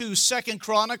To 2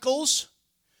 Chronicles,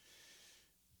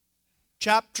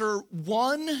 chapter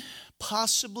 1,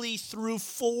 possibly through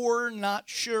 4, not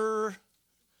sure,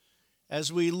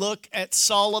 as we look at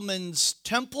Solomon's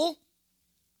temple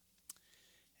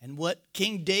and what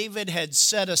King David had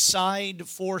set aside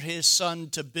for his son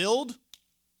to build.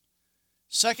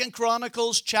 2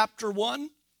 Chronicles, chapter 1.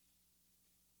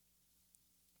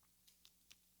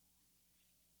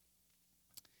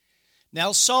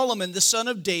 Now Solomon, the son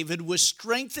of David, was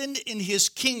strengthened in his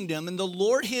kingdom, and the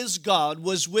Lord his God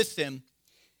was with him,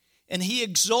 and he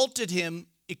exalted him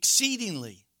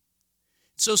exceedingly.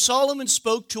 So Solomon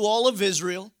spoke to all of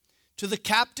Israel, to the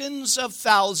captains of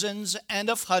thousands and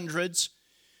of hundreds,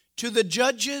 to the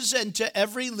judges and to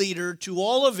every leader, to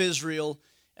all of Israel,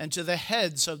 and to the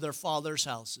heads of their fathers'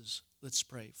 houses. Let's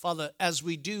pray. Father, as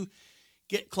we do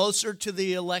get closer to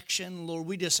the election, Lord,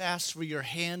 we just ask for your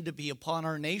hand to be upon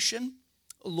our nation.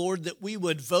 Lord, that we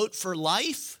would vote for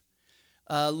life,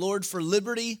 Lord, for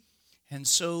liberty. And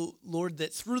so, Lord,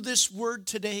 that through this word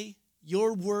today,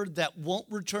 your word that won't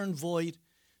return void,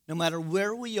 no matter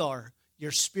where we are,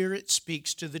 your Spirit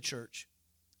speaks to the church.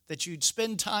 That you'd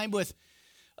spend time with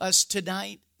us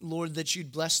tonight, Lord, that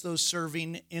you'd bless those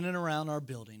serving in and around our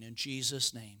building. In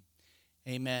Jesus' name,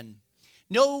 amen.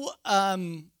 No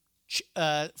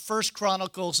First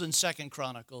Chronicles and Second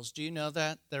Chronicles. Do you know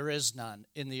that? There is none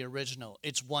in the original.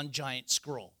 It's one giant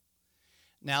scroll.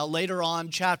 Now, later on,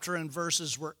 chapter and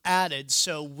verses were added,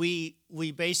 so we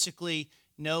basically,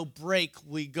 no break,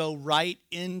 we go right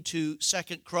into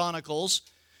Second Chronicles.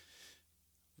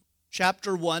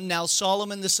 Chapter 1, Now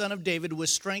Solomon the son of David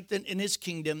was strengthened in his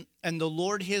kingdom, and the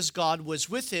Lord his God was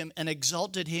with him and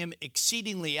exalted him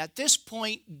exceedingly. At this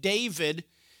point, David,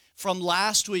 from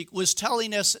last week, was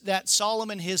telling us that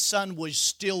Solomon, his son, was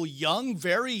still young,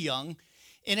 very young,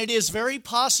 and it is very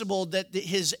possible that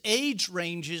his age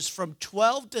ranges from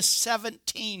 12 to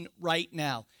 17 right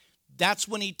now. That's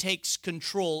when he takes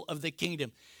control of the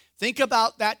kingdom. Think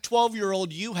about that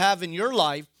 12-year-old you have in your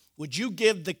life. Would you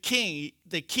give the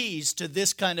keys to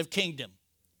this kind of kingdom?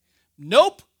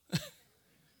 Nope.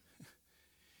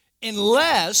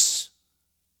 Unless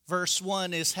verse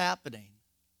 1 is happening.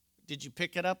 Did you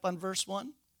pick it up on verse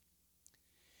 1?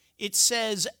 It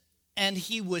says, and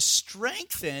he was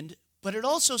strengthened, but it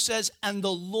also says, and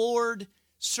the Lord,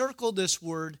 circle this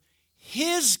word,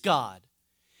 his God.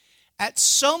 At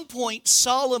some point,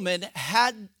 Solomon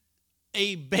had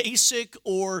a basic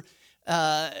or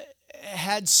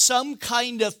had some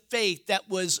kind of faith that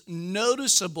was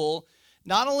noticeable,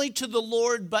 not only to the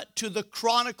Lord, but to the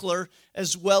chronicler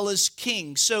as well as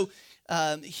king. So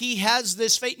he has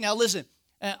this faith. Now listen,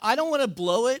 I don't want to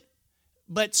blow it,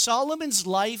 but Solomon's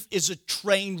life is a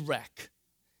train wreck.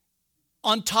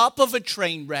 On top of a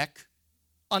train wreck,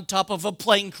 on top of a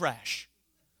plane crash,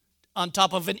 on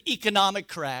top of an economic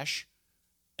crash,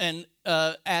 and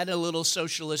add a little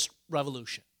socialist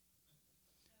revolution.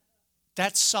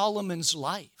 That's Solomon's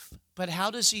life. But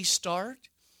how does he start?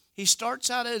 He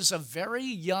starts out as a very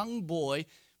young boy,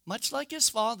 much like his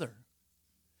father.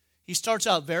 He starts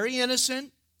out very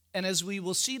innocent, and as we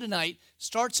will see tonight,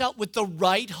 starts out with the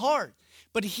right heart.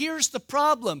 But here's the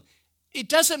problem. It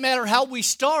doesn't matter how we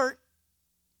start.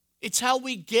 It's how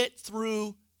we get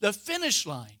through the finish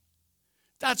line.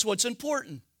 That's what's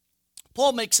important.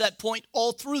 Paul makes that point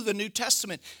all through the New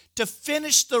Testament. To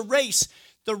finish the race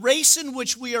in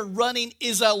which we are running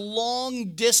is a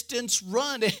long-distance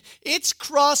run. It's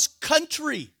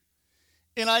cross-country.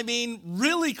 And I mean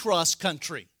really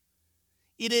cross-country.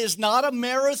 It is not a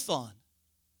marathon.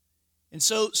 And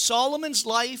so Solomon's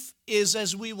life is,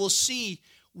 as we will see,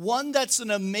 one that's an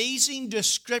amazing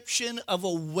description of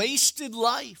a wasted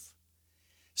life.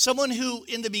 Someone who,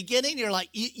 in the beginning, you're like,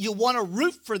 you want to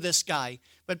root for this guy.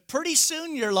 But pretty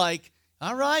soon you're like,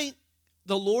 all right,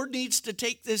 the Lord needs to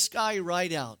take this guy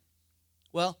right out.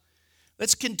 Well,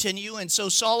 let's continue. And so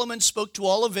Solomon spoke to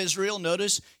all of Israel.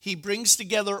 Notice he brings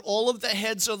together all of the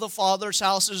heads of the fathers'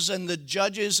 houses and the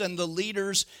judges and the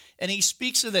leaders, and he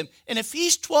speaks to them. And if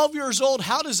he's 12 years old,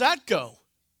 how does that go?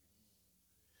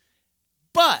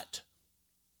 But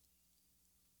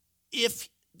if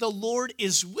the Lord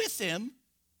is with him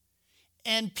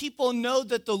and people know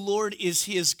that the Lord is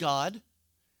his God,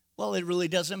 well, it really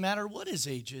doesn't matter what his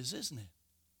age is, isn't it?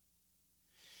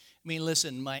 I mean,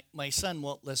 listen, my son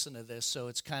won't listen to this, so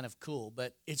it's kind of cool.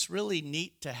 But it's really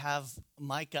neat to have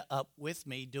Micah up with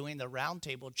me doing the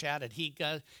roundtable chat. And he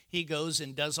goes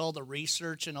and does all the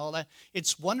research and all that.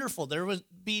 It's wonderful. There would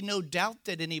be no doubt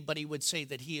that anybody would say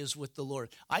that he is with the Lord.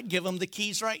 I'd give him the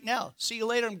keys right now. See you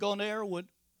later. I'm going to Arrowwood.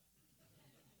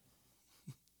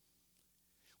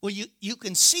 Well, you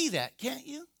can see that, can't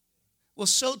you? Well,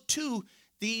 so too,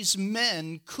 these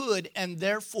men could, and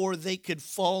therefore they could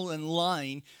fall in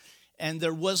line, and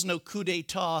there was no coup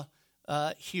d'etat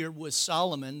here with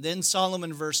Solomon. Then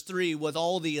Solomon, verse 3, with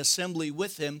all the assembly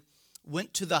with him,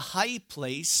 went to the high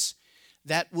place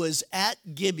that was at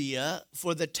Gibeah,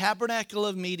 for the tabernacle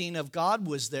of meeting of God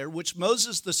was there, which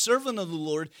Moses, the servant of the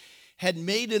Lord, had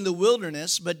made in the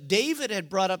wilderness. But David had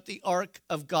brought up the ark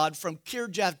of God from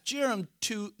Kirjath-jearim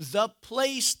to the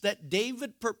place that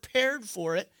David prepared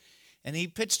for it, and he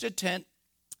pitched a tent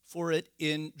for it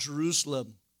in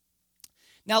Jerusalem.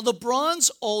 Now the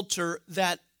bronze altar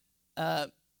that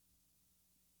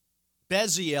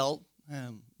Bezalel,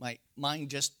 my mind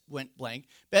just went blank,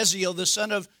 Bezalel, the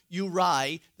son of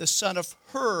Uri, the son of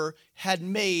Hur, had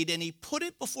made, and he put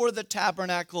it before the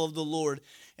tabernacle of the Lord.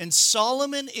 And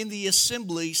Solomon in the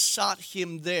assembly sought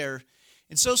him there.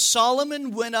 And so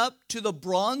Solomon went up to the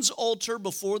bronze altar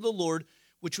before the Lord,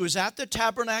 which was at the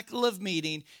tabernacle of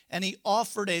meeting, and he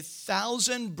offered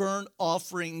 1,000 burnt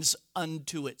offerings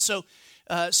unto it. So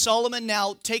Solomon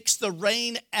now takes the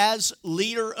reign as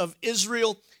leader of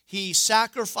Israel. He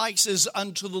sacrifices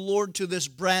unto the Lord to this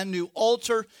brand new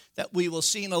altar that we will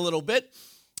see in a little bit.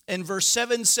 And verse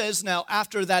 7 says, now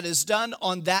after that is done,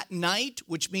 on that night,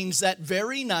 which means that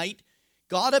very night,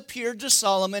 God appeared to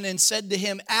Solomon and said to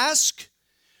him, ask,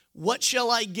 what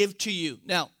shall I give to you?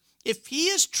 Now, if he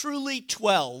is truly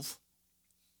 12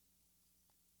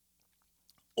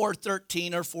 or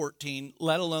 13 or 14,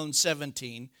 let alone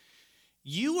 17,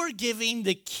 you are giving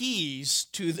the keys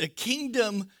to the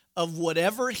kingdom of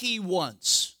whatever he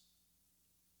wants.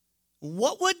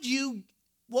 What would you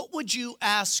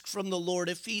ask from the Lord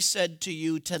if he said to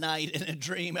you tonight in a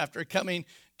dream after coming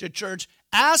to church,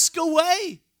 ask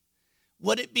away?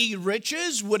 Would it be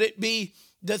riches? Would it be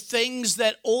the things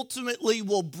that ultimately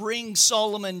will bring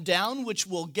Solomon down, which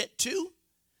we'll get to?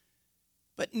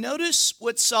 But notice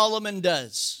what Solomon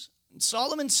does.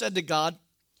 Solomon said to God,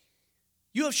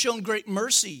 you have shown great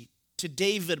mercy to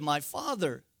David, my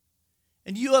father,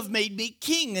 and you have made me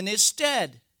king in his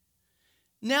stead.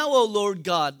 Now, O Lord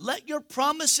God, let your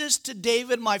promises to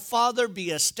David, my father,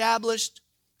 be established,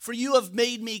 for you have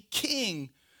made me king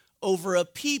over a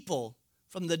people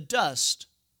from the dust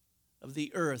of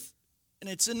the earth, and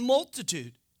it's in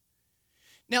multitude.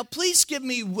 Now, please give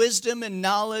me wisdom and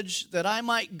knowledge that I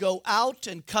might go out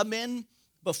and come in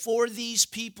before these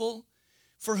people.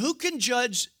 For who can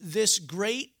judge this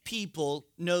great people,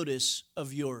 notice,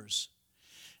 of yours?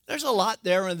 There's a lot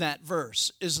there in that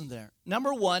verse, isn't there?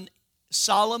 Number one,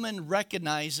 Solomon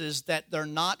recognizes that they're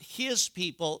not his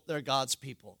people, they're God's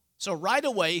people. So right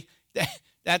away,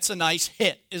 that's a nice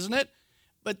hit, isn't it?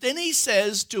 But then he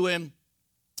says to him,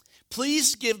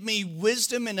 please give me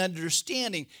wisdom and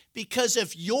understanding, because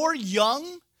if you're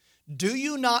young, do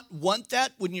you not want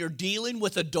that when you're dealing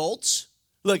with adults?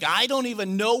 Look, I don't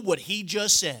even know what he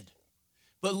just said.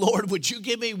 But Lord, would you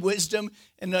give me wisdom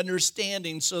and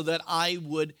understanding so that I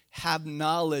would have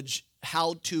knowledge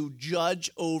how to judge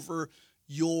over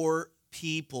your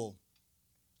people?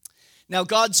 Now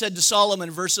God said to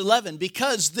Solomon, verse 11,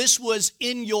 because this was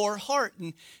in your heart,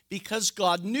 and because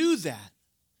God knew that,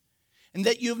 and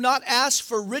that you have not asked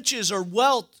for riches or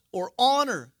wealth or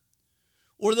honor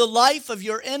or the life of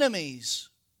your enemies,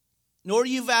 nor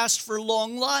you've asked for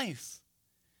long life,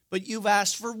 but you've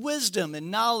asked for wisdom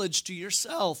and knowledge to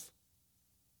yourself,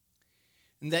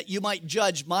 and that you might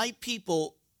judge my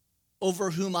people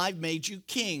over whom I've made you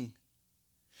king.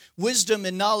 Wisdom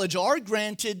and knowledge are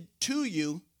granted to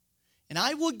you, and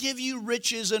I will give you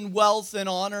riches and wealth and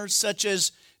honor, such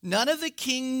as none of the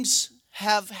kings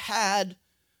have had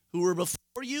who were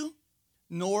before you,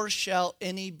 nor shall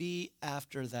any be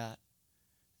after that.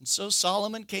 And so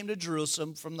Solomon came to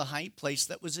Jerusalem from the high place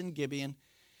that was in Gibeon,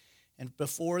 and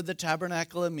before the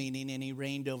tabernacle of meeting, and he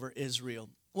reigned over Israel.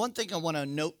 One thing I want to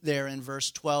note there in verse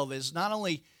 12 is not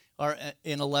only, or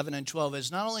in 11 and 12,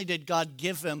 is not only did God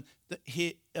give him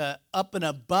up and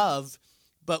above,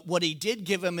 but what he did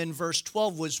give him in verse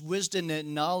 12 was wisdom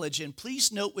and knowledge. And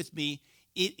please note with me,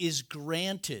 it is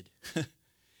granted.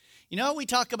 You know, we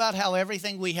talk about how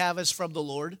everything we have is from the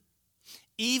Lord.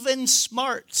 Even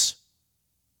smarts.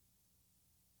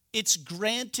 It's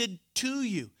granted to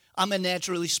you. I'm a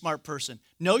naturally smart person.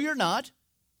 No, you're not.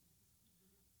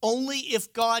 Only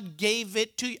if God gave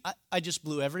it to you. I just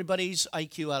blew everybody's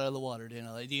IQ out of the water, didn't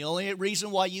I? The only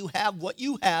reason why you have what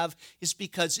you have is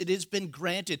because it has been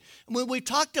granted. And when we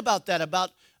talked about that,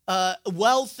 about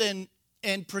wealth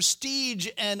and prestige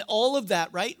and all of that,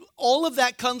 right? All of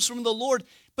that comes from the Lord,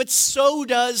 but so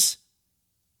does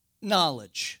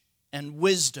knowledge and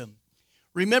wisdom.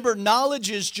 Remember, knowledge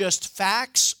is just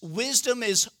facts. Wisdom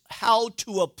is how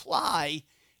to apply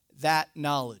that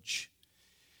knowledge.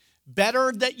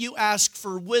 better that you ask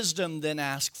for wisdom than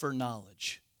ask for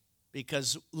knowledge.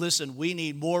 Because, listen,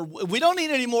 we don't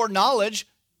need any more knowledge.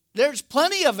 There's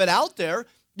plenty of it out there.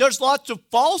 There's lots of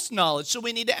false knowledge. So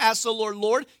we need to ask the Lord,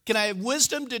 Lord, can I have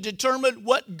wisdom to determine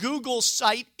what Google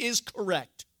site is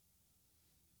correct?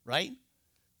 Right?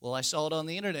 Well, I saw it on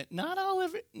the internet. Not all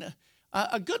of it.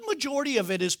 A good majority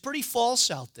of it is pretty false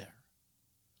out there.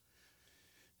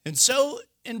 And so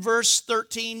in verse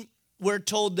 13, we're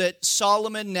told that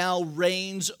Solomon now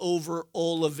reigns over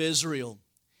all of Israel.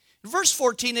 In verse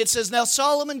 14, it says, now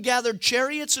Solomon gathered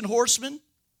chariots and horsemen,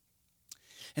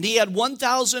 and he had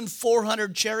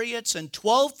 1,400 chariots and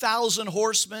 12,000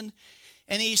 horsemen,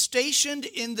 and he stationed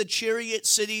in the chariot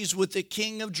cities with the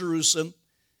king of Jerusalem.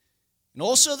 And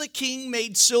also the king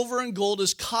made silver and gold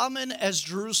as common as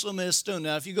Jerusalem is stone.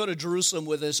 Now, if you go to Jerusalem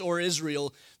with us or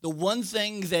Israel, the one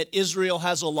thing that Israel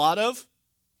has a lot of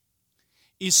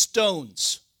is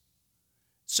stones.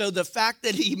 So the fact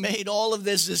that he made all of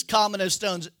this as common as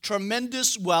stones,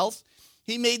 tremendous wealth.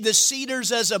 He made the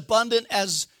cedars as abundant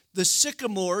as the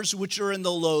sycamores, which are in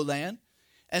the lowland.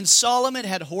 And Solomon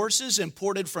had horses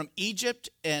imported from Egypt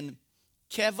and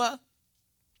Keva.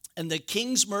 And the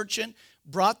king's merchant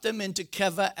brought them into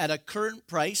Keva at a current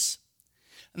price.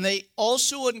 And they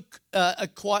also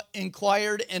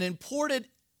inquired and imported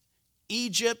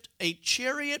Egypt a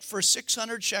chariot for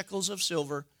 600 shekels of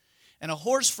silver and a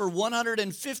horse for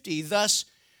 150. Thus,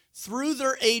 through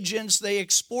their agents, they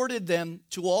exported them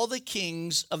to all the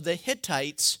kings of the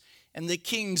Hittites and the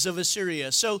kings of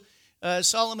Assyria. So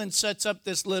Solomon sets up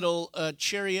this little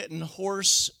chariot and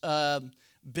horse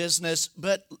business.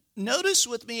 But notice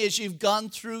with me as you've gone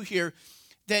through here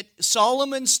that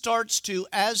Solomon starts to,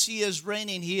 as he is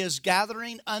reigning, he is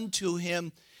gathering unto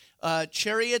him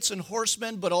chariots and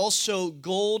horsemen, but also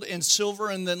gold and silver.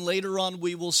 And then later on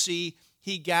we will see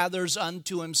he gathers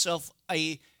unto himself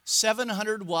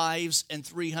 700 wives and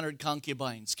 300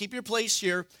 concubines. Keep your place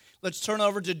here. Let's turn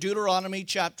over to Deuteronomy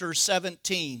chapter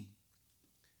 17.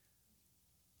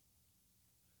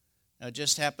 Now, it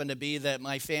just happened to be that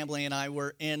my family and I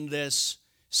were in this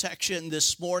section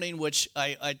this morning, which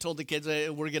I told the kids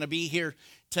we're going to be here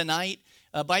tonight.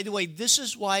 By the way, this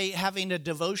is why having a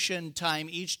devotion time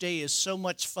each day is so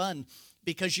much fun,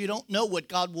 because you don't know what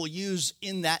God will use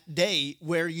in that day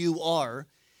where you are.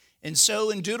 And so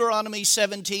in Deuteronomy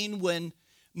 17, when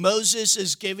Moses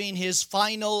is giving his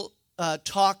final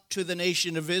talk to the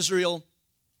nation of Israel,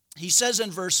 he says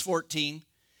in verse 14,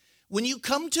 when you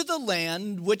come to the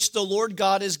land which the Lord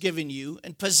God has given you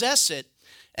and possess it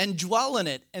and dwell in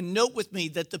it, and note with me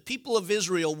that the people of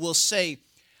Israel will say,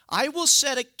 I will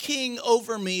set a king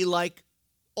over me like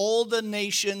all the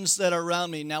nations that are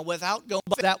around me. Now, without going,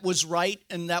 that was right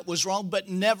and that was wrong, but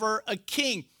never a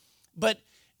king. But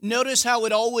notice how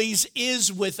it always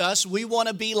is with us. We want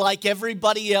to be like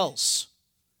everybody else.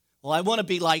 Well, I want to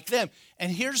be like them.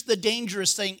 And here's the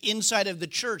dangerous thing inside of the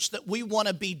church, that we want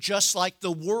to be just like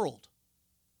the world.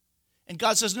 And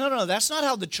God says, no, that's not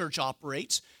how the church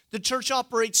operates. The church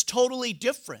operates totally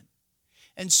different.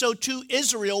 And so to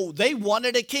Israel, they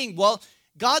wanted a king. Well,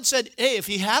 God said, hey, if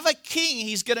you have a king,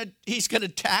 he's gonna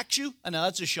tax you. I know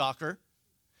that's a shocker.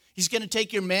 He's going to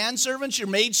take your manservants, your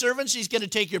maidservants. He's going to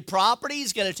take your property.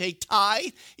 He's going to take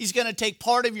tithe. He's going to take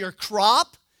part of your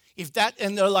crop.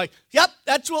 And they're like, yep,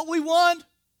 that's what we want.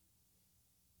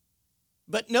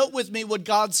 But note with me what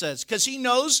God says, because he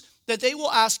knows that they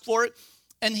will ask for it,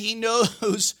 and he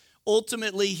knows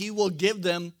ultimately he will give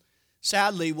them,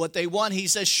 sadly, what they want. He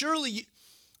says, surely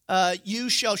you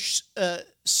shall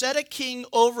set a king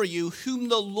over you whom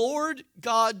the Lord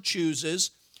God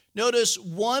chooses. Notice,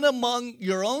 one among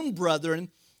your own brethren,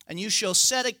 and you shall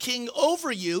set a king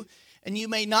over you, and you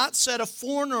may not set a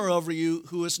foreigner over you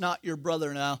who is not your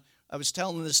brother. Now, I was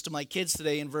telling this to my kids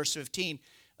today in verse 15.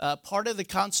 Part of the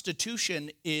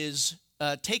Constitution is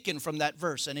taken from that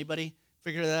verse. Anybody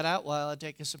figure that out while I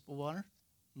take a sip of water?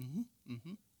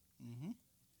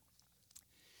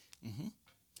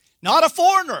 Not a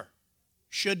foreigner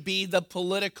should be the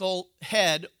political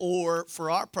head, or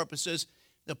for our purposes,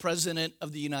 the President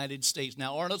of the United States.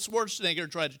 Now, Arnold Schwarzenegger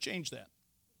tried to change that.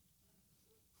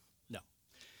 No.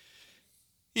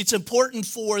 It's important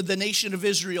for the nation of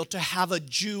Israel to have a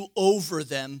Jew over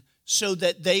them so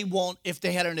that they won't, if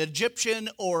they had an Egyptian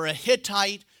or a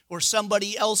Hittite or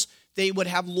somebody else, they would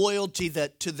have loyalty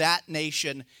to that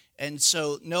nation. And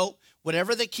so, no,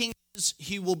 whatever the king is,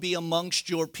 he will be amongst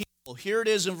your people. Here it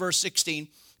is in verse 16.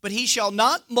 But he shall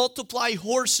not multiply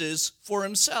horses for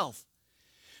himself,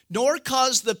 nor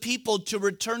cause the people to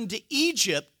return to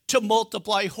Egypt to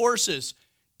multiply horses.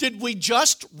 Did we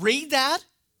just read that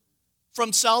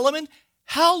from Solomon?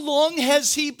 How long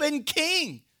has he been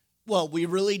king? Well, we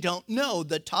really don't know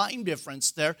the time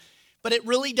difference there, but it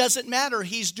really doesn't matter.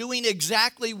 He's doing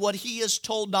exactly what he is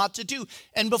told not to do.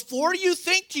 And before you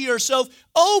think to yourself,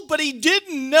 oh, but he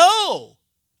didn't know.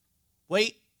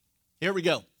 Wait, here we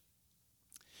go.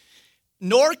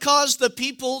 Nor cause the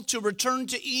people to return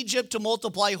to Egypt to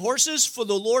multiply horses, for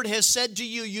the Lord has said to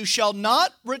you, you shall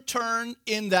not return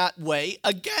in that way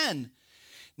again.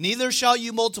 Neither shall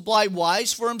you multiply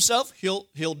wives for himself.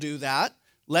 He'll do that.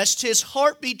 Lest his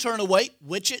heart be turned away,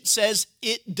 which it says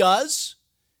it does.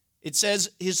 It says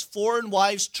his foreign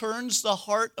wives turns the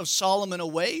heart of Solomon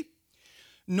away.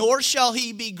 Nor shall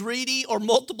he be greedy or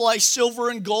multiply silver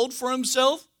and gold for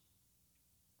himself.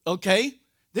 Okay,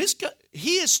 this guy,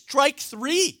 he is strike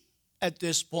three at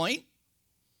this point.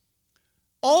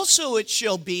 Also it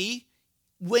shall be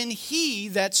when he,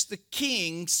 that's the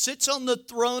king, sits on the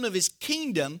throne of his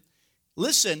kingdom,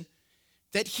 listen,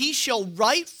 that he shall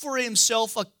write for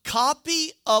himself a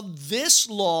copy of this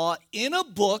law in a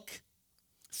book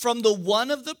from the one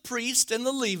of the priests and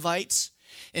the Levites,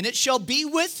 and it shall be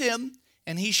with him,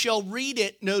 and he shall read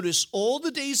it, notice, all the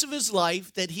days of his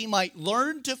life, that he might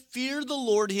learn to fear the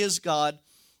Lord his God,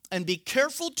 and be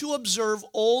careful to observe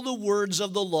all the words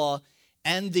of the law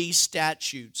and these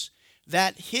statutes,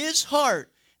 that his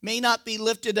heart may not be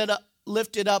lifted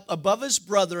up above his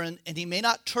brethren, and he may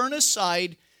not turn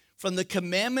aside from the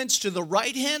commandments to the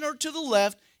right hand or to the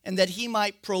left, and that he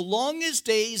might prolong his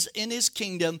days in his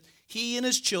kingdom, he and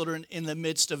his children in the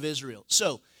midst of Israel.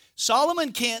 So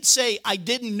Solomon can't say, I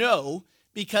didn't know,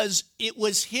 because it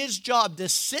was his job to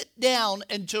sit down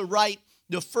and to write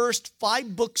the first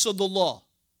 5 books of the law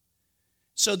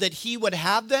so that he would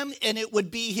have them, and it would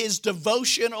be his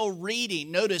devotional reading.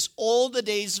 Notice, all the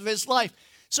days of his life.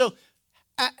 So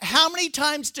how many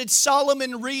times did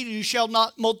Solomon read, you shall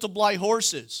not multiply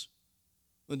horses?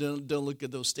 Well, don't look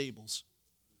at those stables.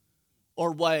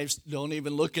 Or wives, don't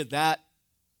even look at that.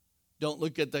 Don't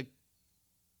look at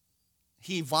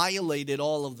he violated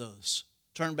all of those.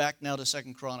 Turn back now to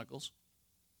 2 Chronicles,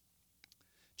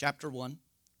 chapter 1.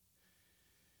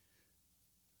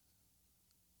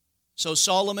 So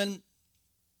Solomon,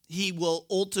 he will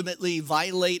ultimately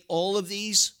violate all of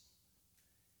these,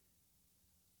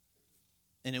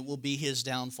 and it will be his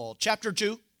downfall. Chapter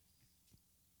 2.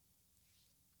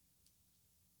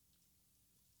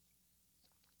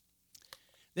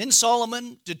 Then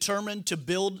Solomon determined to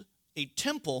build a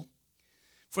temple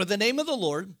for the name of the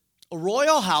Lord, a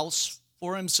royal house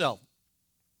for himself.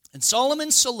 And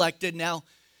Solomon selected, now,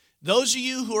 those of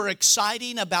you who are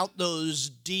excited about those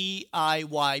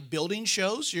DIY building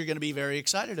shows, you're going to be very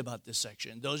excited about this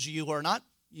section. Those of you who are not,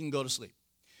 you can go to sleep.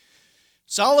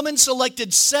 Solomon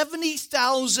selected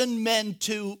 70,000 men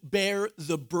to bear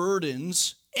the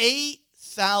burdens,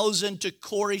 8,000 to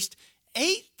chorist,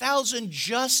 8,000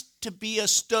 just to be a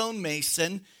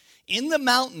stonemason in the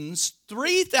mountains,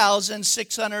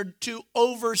 3,600 to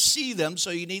oversee them, so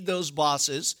you need those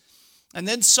bosses. And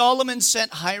then Solomon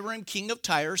sent Hiram, king of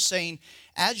Tyre, saying,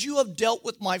 as you have dealt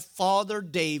with my father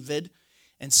David,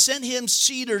 and sent him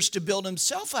cedars to build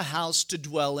himself a house to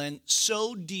dwell in,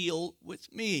 so deal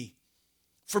with me.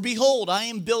 For behold, I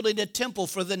am building a temple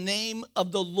for the name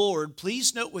of the Lord,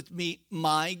 please note with me,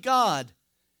 my God,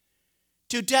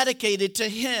 to dedicate it to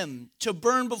him, to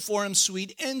burn before him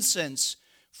sweet incense,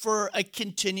 for a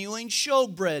continuing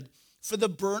showbread, for the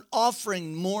burnt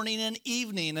offering morning and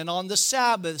evening, and on the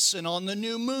Sabbaths, and on the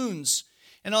new moons,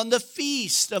 and on the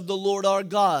feast of the Lord our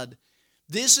God.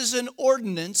 This is an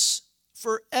ordinance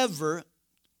forever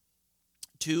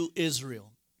to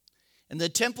Israel. And the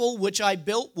temple which I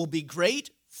built will be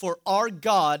great, for our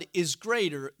God is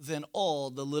greater than all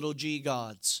the little g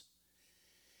gods.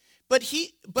 But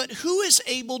who is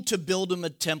able to build him a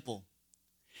temple?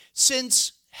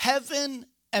 Since heaven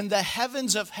and the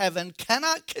heavens of heaven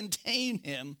cannot contain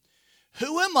him,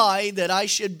 who am I that I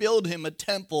should build him a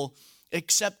temple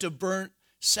except a burnt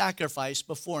sacrifice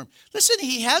before him? Listen,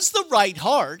 he has the right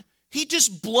heart. He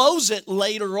just blows it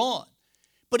later on.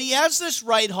 But he has this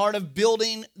right heart of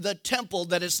building the temple,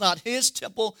 that it's not his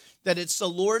temple, that it's the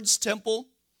Lord's temple.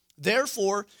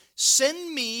 Therefore,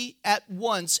 send me at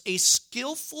once a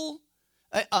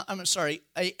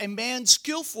man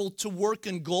skillful to work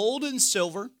in gold and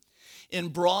silver, in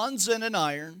bronze and in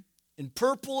iron, in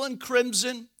purple and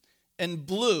crimson and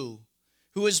blue,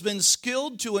 who has been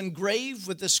skilled to engrave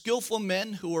with the skillful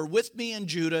men who are with me in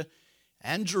Judah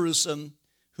and Jerusalem,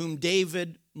 whom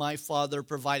David my father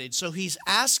provided. So he's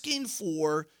asking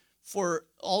for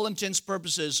all intents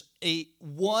purposes, a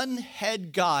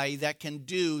one-head guy that can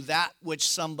do that which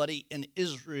somebody in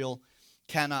Israel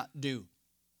cannot do.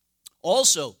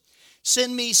 Also,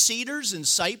 Send me cedars and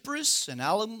cypress and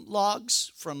alum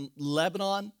logs from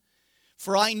Lebanon.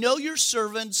 For I know your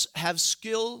servants have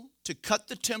skill to cut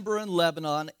the timber in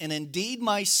Lebanon, and indeed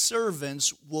my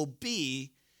servants will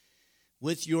be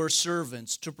with your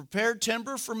servants. To prepare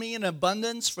timber for me in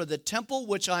abundance, for the temple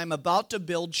which I am about to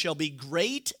build shall be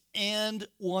great and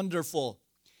wonderful.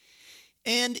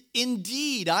 And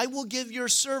indeed, I will give your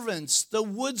servants, the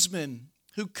woodsmen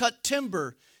who cut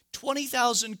timber,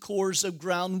 20,000 cores of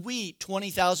ground wheat,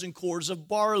 20,000 cores of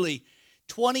barley,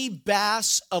 20,000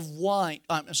 baths of wine,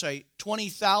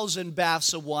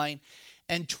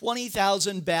 and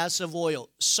 20,000 baths of oil.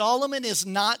 Solomon is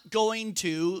not going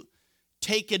to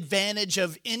take advantage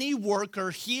of any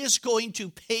worker. He is going to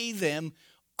pay them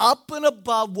up and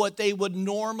above what they would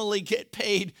normally get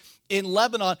paid in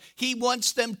Lebanon. He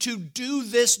wants them to do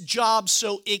this job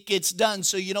so it gets done.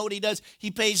 So you know what he does?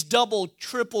 He pays double,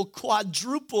 triple,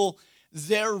 quadruple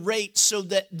their rate so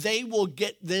that they will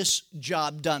get this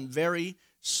job done. Very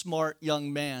smart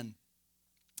young man.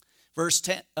 Verse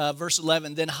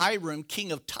 11, then Hiram,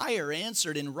 king of Tyre,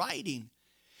 answered in writing,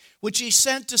 which he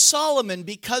sent to Solomon,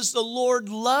 because the Lord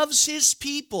loves his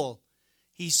people.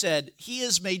 He said, he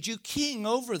has made you king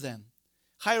over them.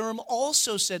 Hiram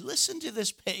also said, listen to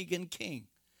this pagan king.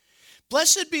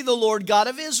 Blessed be the Lord God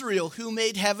of Israel, who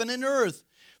made heaven and earth.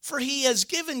 For he has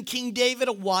given King David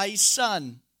a wise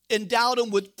son, endowed him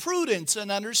with prudence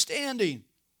and understanding,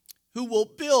 who will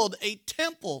build a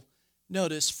temple,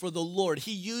 notice, for the Lord.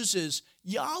 He uses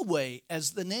Yahweh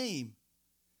as the name,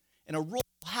 and a royal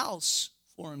house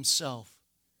for himself.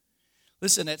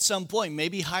 Listen, at some point,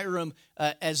 maybe Hiram,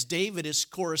 as David is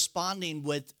corresponding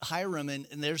with Hiram, and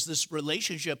there's this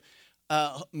relationship,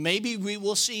 maybe we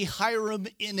will see Hiram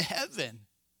in heaven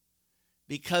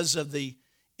because of the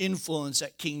influence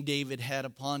that King David had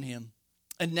upon him.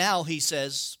 And now he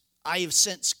says, I have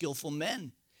sent skillful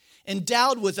men,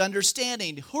 endowed with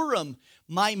understanding. Huram,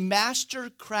 my master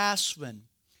craftsman,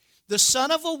 the son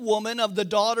of a woman of the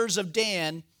daughters of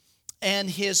Dan,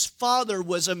 and his father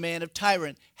was a man of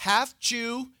Tyre. Half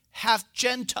Jew, half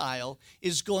Gentile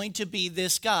is going to be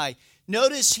this guy.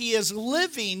 Notice he is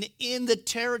living in the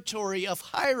territory of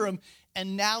Hiram,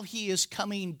 and now he is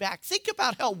coming back. Think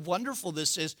about how wonderful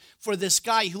this is for this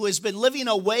guy who has been living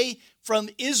away from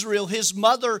Israel, his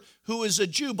mother who is a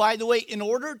Jew. By the way, in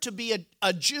order to be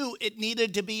a Jew, it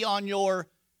needed to be on your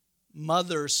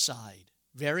mother's side.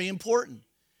 Very important.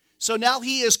 So now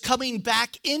he is coming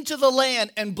back into the land,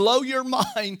 and blow your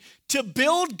mind, to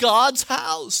build God's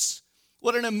house.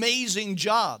 What an amazing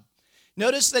job.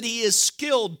 Notice that he is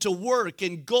skilled to work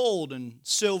in gold and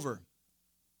silver,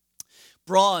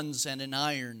 bronze and in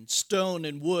iron, stone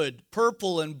and wood,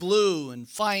 purple and blue, and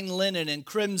fine linen and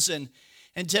crimson,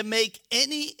 and to make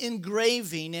any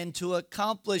engraving and to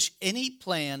accomplish any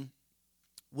plan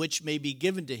which may be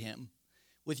given to him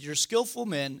with your skillful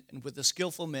men and with the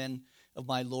skillful men of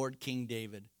my Lord King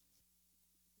David,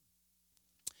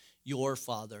 your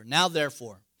father. Now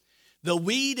therefore, the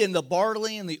wheat and the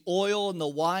barley and the oil and the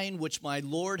wine which my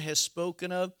Lord has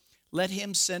spoken of, let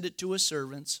him send it to his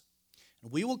servants.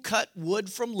 And we will cut wood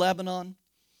from Lebanon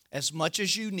as much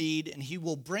as you need, and he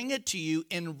will bring it to you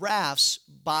in rafts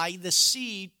by the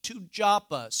sea to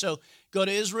Joppa. So go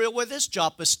to Israel with us.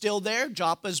 Joppa's still there.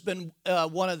 Joppa's been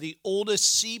one of the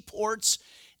oldest seaports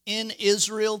in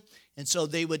Israel. And so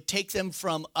they would take them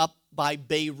from up by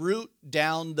Beirut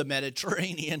down the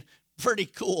Mediterranean. Pretty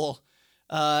cool.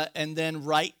 And then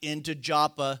right into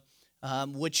Joppa,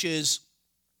 which is,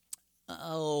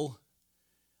 about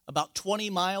 20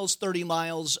 miles, 30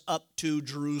 miles up to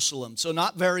Jerusalem. So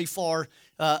not very far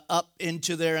up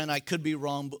into there, and I could be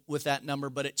wrong with that number,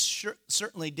 but it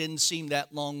certainly didn't seem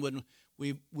that long when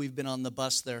we've been on the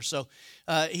bus there. So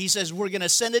he says, we're going to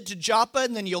send it to Joppa,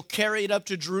 and then you'll carry it up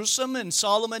to Jerusalem. And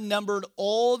Solomon numbered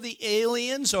all the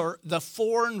aliens, or the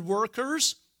foreign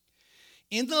workers,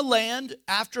 in the land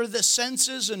after the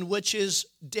census in which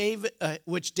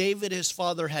David his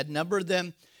father had numbered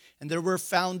them. And there were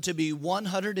found to be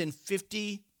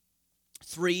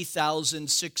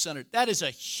 153,600. That is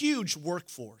a huge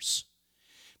workforce.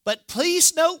 But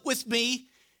please note with me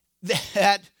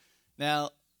that,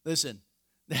 now listen,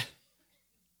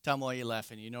 tell me why you're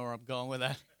laughing. You know where I'm going with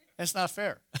that? That's not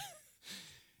fair.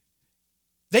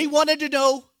 They wanted to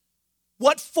know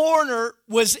what foreigner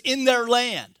was in their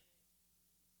land.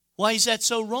 Why is that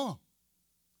so wrong?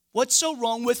 What's so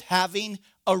wrong with having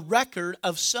a record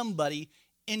of somebody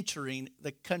entering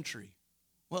the country?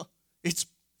 Well, it's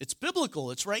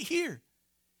biblical. It's right here.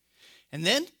 And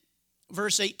then,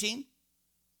 verse 18,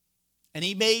 and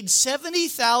he made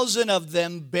 70,000 of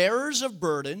them bearers of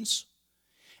burdens,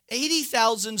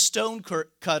 80,000 stone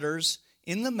cutters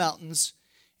in the mountains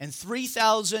and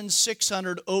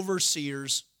 3,600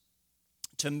 overseers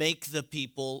to make the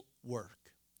people work.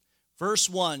 Verse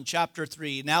 1, chapter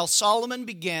 3. Now Solomon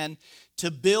began to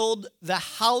build the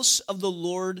house of the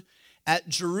Lord at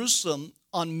Jerusalem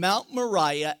on Mount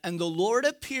Moriah, and the Lord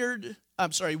appeared,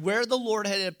 where the Lord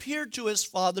had appeared to his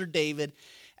father David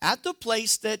at the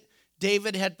place that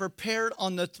David had prepared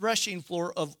on the threshing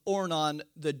floor of Ornan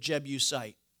the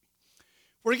Jebusite.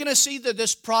 We're going to see that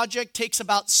this project takes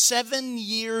about 7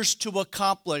 years to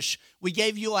accomplish. We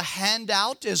gave you a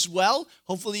handout as well.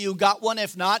 Hopefully you got one.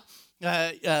 If not,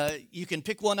 you can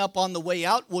pick one up on the way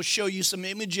out. We'll show you some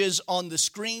images on the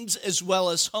screens as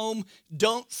well as home.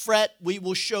 Don't fret, we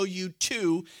will show you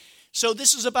too. So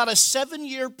this is about a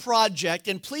 7-year project.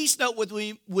 And please note what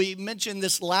we mentioned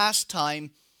this last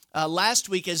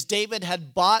week, as David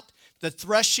had bought the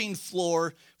threshing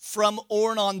floor from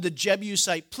Ornan the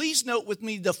Jebusite. Please note with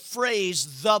me the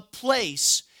phrase, the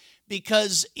place,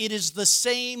 because it is the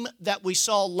same that we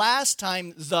saw last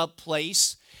time, the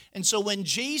place. And so when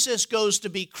Jesus goes to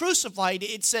be crucified,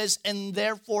 it says, and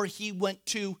therefore he went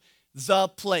to the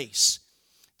place.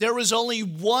 There was only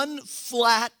one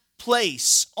flat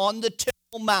place on the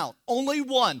Temple Mount, only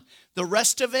one. The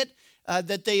rest of it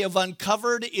that they have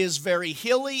uncovered is very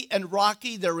hilly and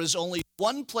rocky. There is only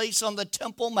one place on the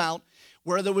Temple Mount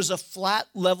where there was a flat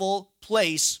level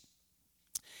place,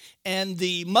 and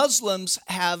the Muslims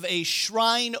have a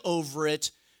shrine over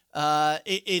it.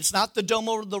 It's not the Dome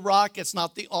of the Rock, it's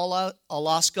not the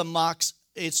Alaska Mosque,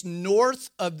 it's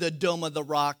north of the Dome of the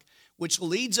Rock, which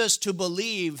leads us to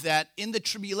believe that in the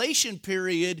tribulation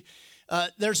period,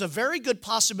 there's a very good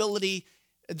possibility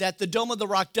that the Dome of the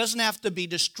Rock doesn't have to be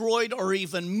destroyed or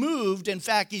even moved. In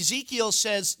fact, Ezekiel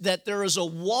says that there is a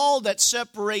wall that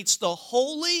separates the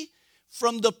holy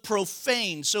from the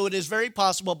profane. So it is very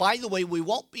possible. By the way, we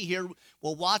won't be here.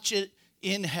 We'll watch it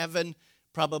in heaven.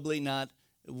 Probably not.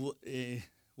 We'll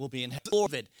be in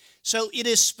heaven. So it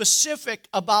is specific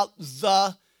about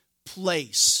the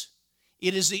place.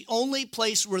 It is the only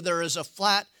place where there is a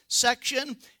flat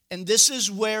section, and this is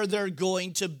where they're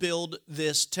going to build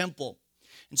this temple.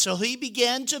 And so he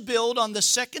began to build on the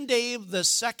second day of the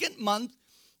second month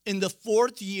in the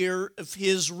 4th year of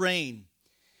his reign.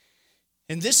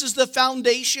 And this is the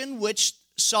foundation which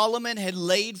Solomon had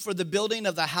laid for the building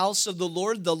of the house of the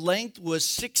Lord. The length was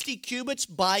 60 cubits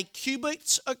by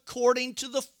cubits according to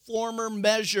the former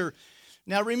measure.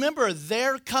 Now remember,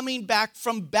 they're coming back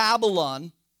from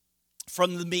Babylon,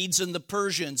 from the Medes and the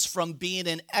Persians, from being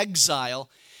in exile.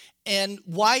 And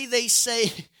why they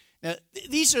say, now,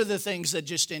 these are the things that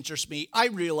just interest me. I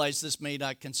realize this may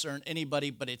not concern anybody,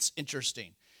 but it's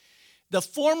interesting. The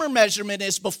former measurement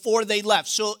is before they left.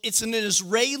 So it's an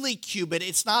Israeli cubit.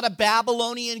 It's not a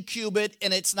Babylonian cubit,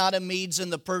 and it's not a Medes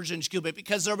and the Persians cubit,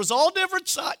 because there was all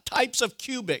different types of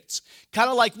cubits. Kind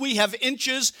of like we have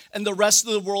inches, and the rest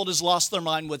of the world has lost their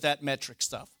mind with that metric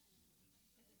stuff.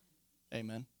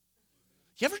 Amen.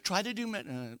 You ever try to do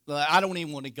I don't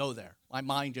even want to go there. My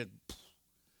mind is...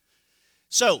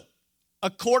 So,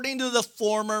 according to the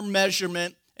former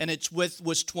measurement, and its width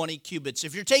was 20 cubits.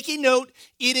 If you're taking note,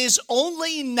 it is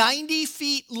only 90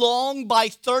 feet long by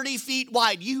 30 feet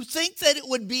wide. You think that it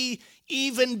would be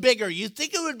even bigger. You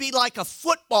think it would be like a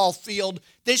football field,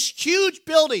 this huge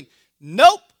building.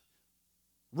 Nope.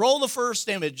 Roll the first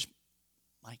image,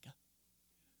 Micah.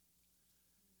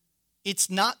 It's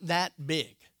not that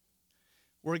big.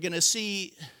 We're going to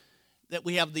see that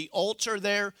we have the altar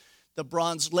there, the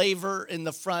bronze laver in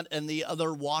the front, and the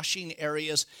other washing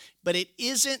areas. But it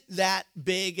isn't that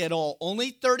big at all. Only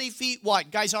 30 feet wide.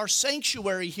 Guys, our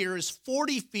sanctuary here is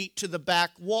 40 feet to the back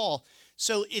wall.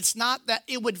 So it's not that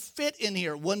it would fit in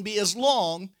here. It wouldn't be as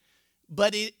long,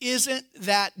 but it isn't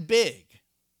that big.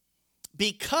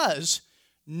 Because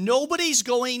nobody's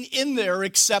going in there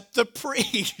except the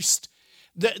priest.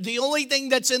 The only thing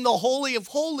that's in the Holy of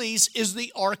Holies is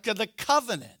the Ark of the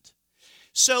Covenant.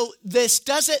 So this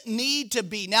doesn't need to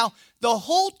be. Now, the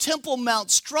whole Temple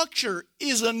Mount structure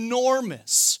is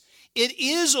enormous. It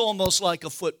is almost like a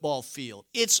football field.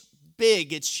 It's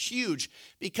big, it's huge,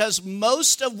 because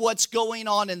most of what's going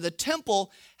on in the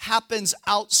temple happens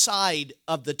outside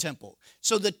of the temple.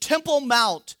 So the Temple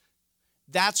Mount,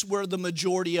 that's where the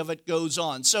majority of it goes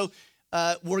on. So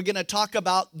we're going to talk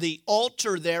about the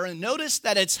altar there, and notice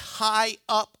that it's high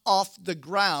up off the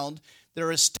ground. There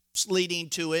are steps leading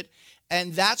to it.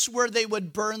 And that's where they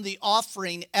would burn the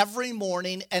offering every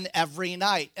morning and every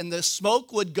night. And the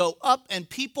smoke would go up, and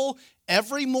people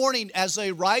every morning as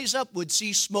they rise up would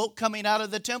see smoke coming out of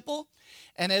the temple.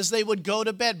 And as they would go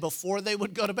to bed, before they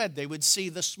would go to bed, they would see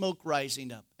the smoke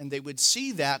rising up. And they would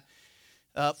see that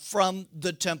from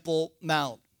the Temple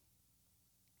Mount.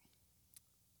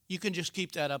 You can just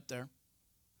keep that up there.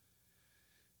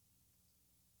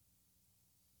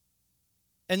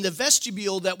 And the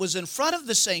vestibule that was in front of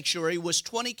the sanctuary was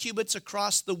 20 cubits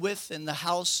across the width in the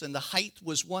house, and the height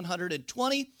was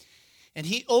 120. And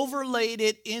he overlaid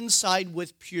it inside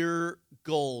with pure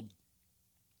gold.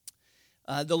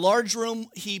 The large room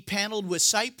he paneled with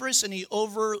cypress, and he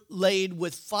overlaid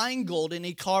with fine gold, and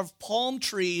he carved palm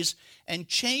trees and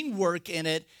chain work in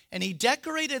it, and he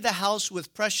decorated the house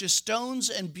with precious stones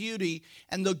and beauty,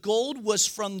 and the gold was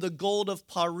from the gold of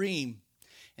Parim.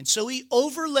 And so he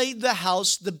overlaid the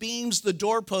house, the beams, the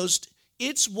doorpost,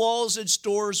 its walls, its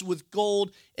doors with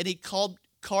gold, and he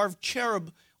carved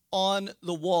cherub on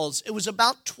the walls. It was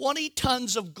about 20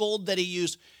 tons of gold that he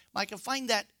used. Micah, find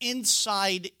that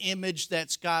inside image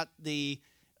that's got the,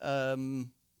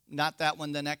 not that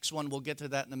one, the next one. We'll get to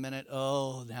that in a minute.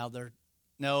 Oh,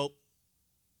 nope.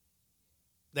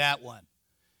 That one.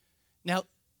 Now,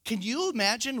 can you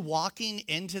imagine walking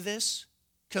into this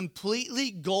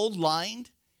completely gold lined,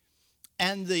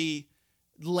 and the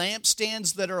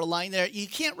lampstands that are aligned there? You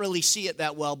can't really see it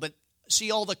that well, but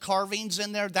see all the carvings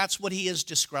in there? That's what he is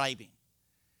describing.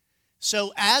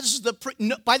 So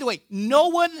by the way, no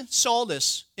one saw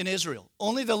this in Israel,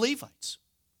 only the Levites.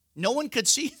 No one could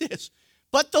see this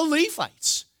but the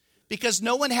Levites, because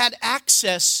no one had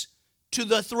access to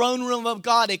the throne room of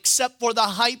God except for the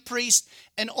high priest,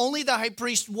 and only the high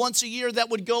priest once a year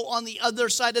that would go on the other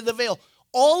side of the veil.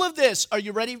 All of this, are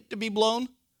you ready to be blown?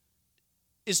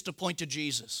 Is to point to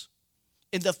Jesus.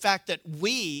 In the fact that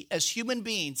we as human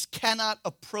beings cannot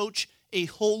approach a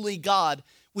holy God.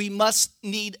 We must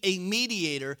need a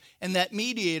mediator, and that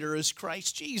mediator is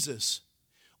Christ Jesus.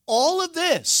 All of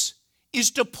this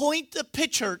is to point the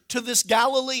picture to this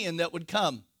Galilean that would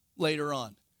come later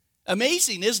on.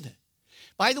 Amazing, isn't it?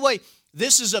 By the way,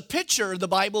 this is a picture, the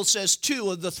Bible says, too,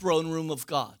 of the throne room of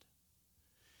God.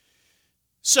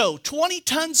 So 20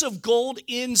 tons of gold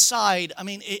inside. I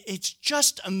mean, it's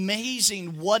just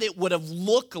amazing what it would have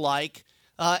looked like.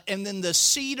 And then the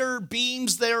cedar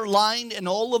beams there lined, and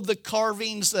all of the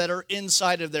carvings that are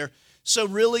inside of there. So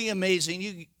really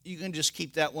amazing. You can just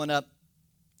keep that one up.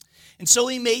 And so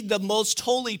he made the most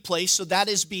holy place. So that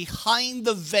is behind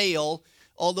the veil,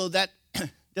 although that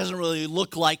doesn't really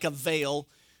look like a veil.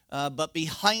 But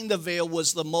behind the veil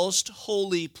was the most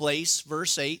holy place,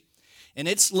 verse 8. And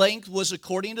its length was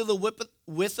according to the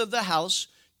width of the house,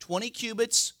 20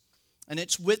 cubits, and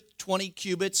its width 20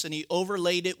 cubits, and he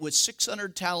overlaid it with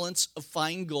 600 talents of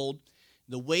fine gold.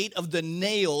 The weight of the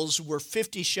nails were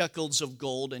 50 shekels of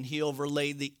gold, and he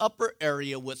overlaid the upper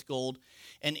area with gold.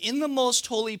 And in the most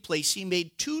holy place he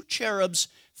made 2 cherubs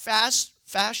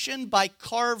fashioned by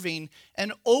carving,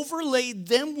 and overlaid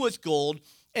them with gold.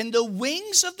 And the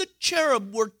wings of the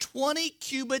cherub were 20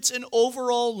 cubits in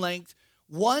overall length.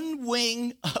 One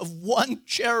wing of one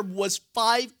cherub was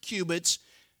 5 cubits,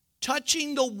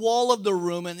 touching the wall of the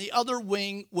room, and the other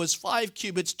wing was 5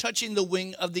 cubits, touching the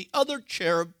wing of the other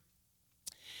cherub.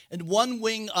 And one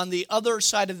wing on the other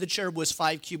side of the cherub was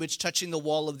 5 cubits, touching the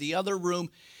wall of the other room.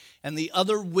 And the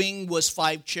other wing was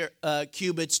 5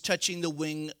 cubits, touching the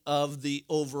wing of the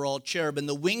overall cherub. And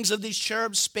the wings of these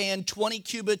cherubs spanned 20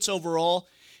 cubits overall,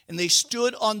 and they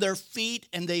stood on their feet,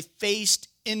 and they faced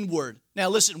inward. Now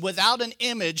listen, without an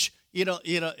image, you're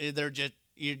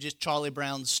just Charlie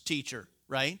Brown's teacher,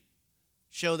 right?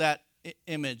 Show that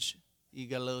image. You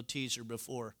got a little teaser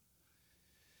before.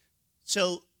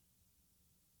 So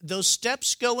those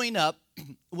steps going up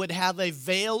would have a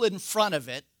veil in front of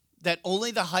it that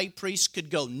only the high priest could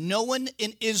go. No one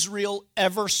in Israel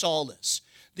ever saw this.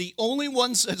 The only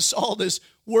ones that saw this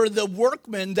were the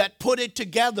workmen that put it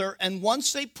together. And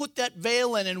once they put that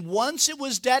veil in, and once it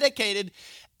was dedicated,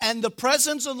 and the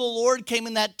presence of the Lord came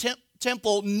in that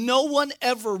temple, no one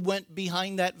ever went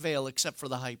behind that veil except for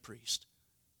the high priest.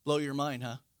 Blow your mind,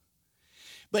 huh?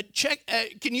 But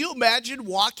can you imagine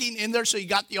walking in there? So you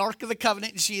got the Ark of the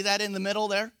Covenant. You see that in the middle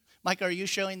there? Mike, are you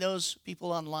showing those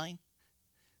people online?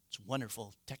 It's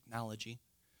wonderful technology.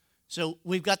 So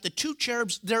we've got the 2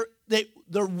 cherubs.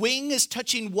 Their wing is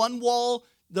touching one wall.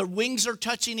 The wings are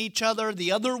touching each other.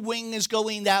 The other wing is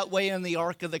going that way, and the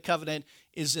Ark of the Covenant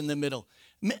is in the middle.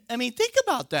 I mean, think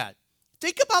about that.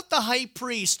 Think about the high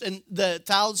priest and the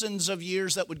thousands of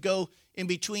years that would go in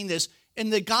between this.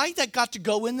 And the guy that got to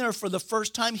go in there for the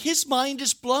first time, his mind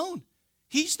is blown.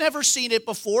 He's never seen it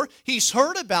before. He's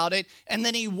heard about it, and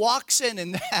then he walks in,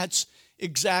 and that's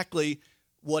exactly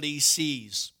what he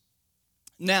sees.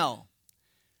 Now,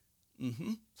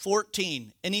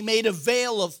 14. And he made a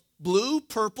veil of blue,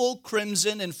 purple,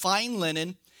 crimson, and fine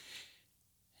linen,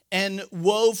 and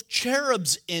wove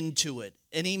cherubs into it.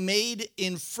 And he made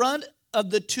in front of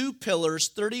the 2 pillars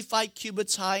 35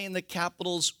 cubits high, and the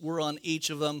capitals were on each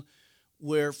of them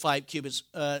were 5 cubits.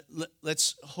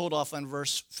 Let's hold off on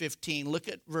verse 15. Look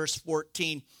at verse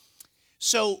 14.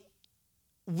 So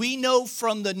we know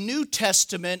from the New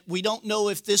Testament, we don't know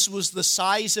if this was the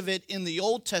size of it in the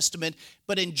Old Testament,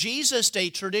 but in Jesus' day,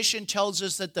 tradition tells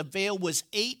us that the veil was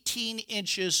 18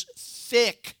 inches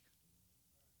thick.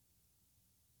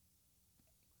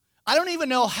 I don't even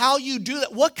know how you do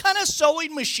that. What kind of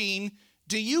sewing machine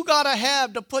do you got to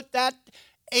have to put that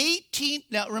 18,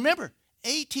 now remember,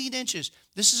 18 inches.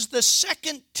 This is the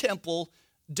second temple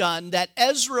done that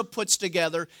Ezra puts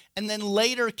together, and then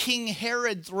later King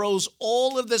Herod throws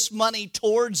all of this money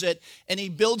towards it, and he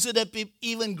builds it up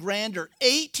even grander.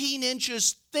 18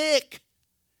 inches thick.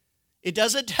 It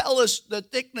doesn't tell us the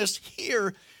thickness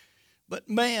here, but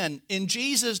man, in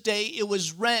Jesus' day, it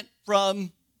was rent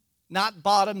from not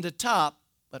bottom to top,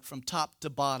 but from top to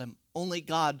bottom. Only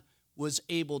God was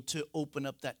able to open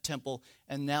up that temple,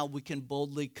 and now we can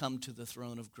boldly come to the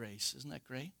throne of grace. Isn't that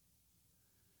great?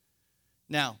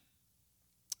 Now,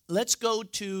 let's go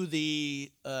to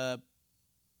the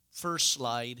first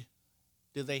slide.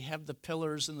 Do they have the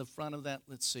pillars in the front of that?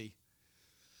 Let's see.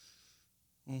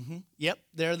 Yep,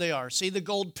 there they are. See the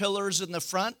gold pillars in the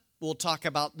front? We'll talk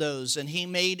about those. And he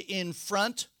made in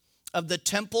front of the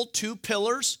temple 2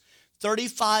 pillars,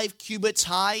 35 cubits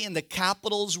high, and the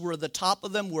capitals were the top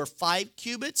of them were 5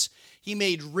 cubits. He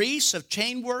made wreaths of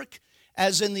chain work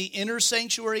as in the inner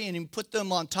sanctuary, and he put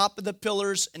them on top of the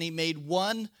pillars, and he made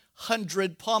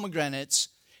 100 pomegranates,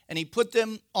 and he put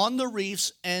them on the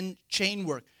wreaths and chain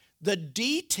work. The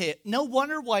detail, no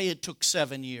wonder why it took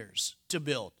 7 years to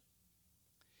build.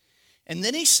 And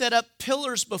then he set up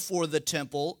pillars before the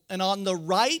temple, and on the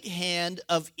right hand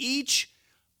of each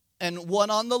and one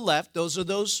on the left, those are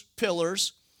those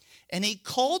pillars. And he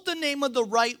called the name of the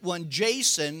right one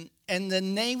Jason, and the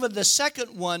name of the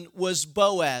second one was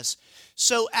Boaz.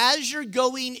 So as you're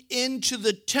going into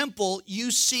the temple,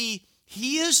 you see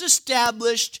he is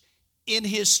established in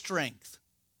his strength.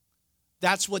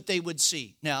 That's what they would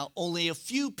see. Now, only a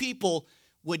few people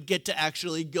would get to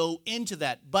actually go into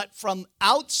that. But from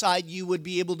outside, you would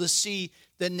be able to see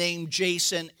the name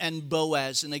Jason and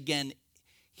Boaz. And again,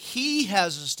 he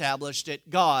has established it,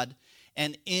 God,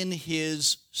 and in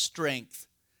his strength.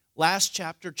 Last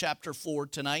chapter, chapter 4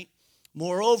 tonight.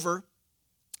 Moreover,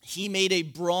 he made a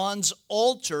bronze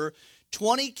altar,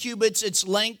 20 cubits its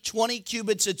length, 20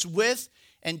 cubits its width,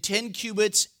 and 10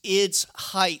 cubits its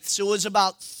height. So it was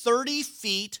about 30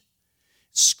 feet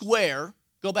square.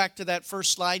 Go back to that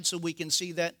first slide so we can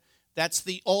see that. That's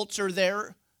the altar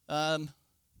there to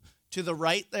the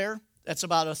right there. That's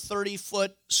about a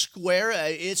 30-foot square.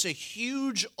 It's a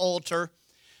huge altar.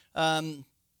 And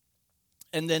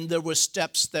then there were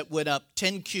steps that went up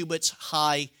 10 cubits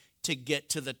high to get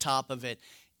to the top of it.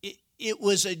 It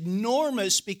was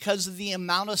enormous because of the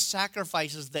amount of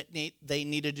sacrifices that they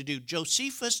needed to do.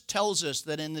 Josephus tells us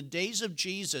that in the days of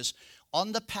Jesus,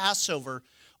 on the Passover,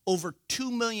 over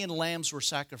 2 million lambs were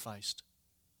sacrificed.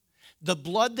 The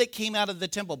blood that came out of the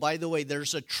temple, by the way,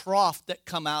 there's a trough that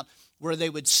come out where they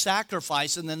would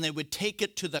sacrifice and then they would take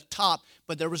it to the top.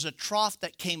 But there was a trough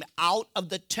that came out of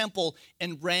the temple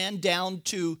and ran down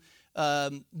to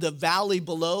the valley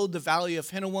below, the valley of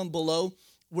Hinnom below,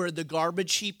 where the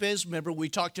garbage heap is. Remember, we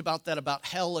talked about that, about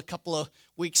hell, a couple of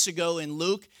weeks ago in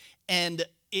Luke. And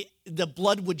the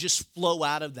blood would just flow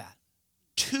out of that.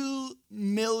 2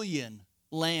 million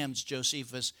lambs,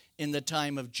 Josephus, in the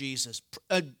time of Jesus.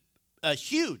 A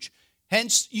huge.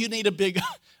 Hence, you need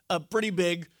a pretty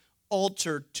big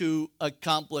altar to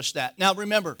accomplish that. Now,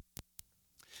 remember,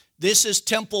 this is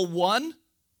Temple 1.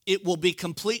 It will be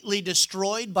completely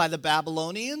destroyed by the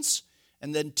Babylonians.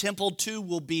 And then Temple 2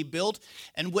 will be built.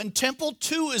 And when Temple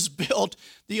 2 is built,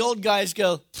 the old guys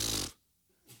go,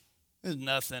 there's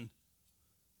nothing.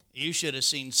 You should have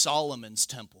seen Solomon's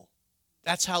temple.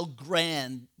 That's how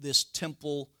grand this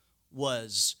temple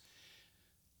was.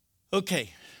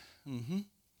 Okay.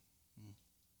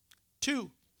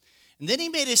 2. And then he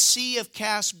made a sea of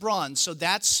cast bronze. So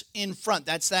that's in front.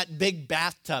 That's that big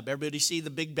bathtub. Everybody see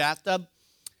the big bathtub?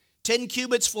 10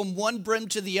 cubits from one brim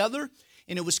to the other.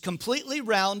 And it was completely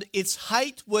round. Its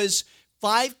height was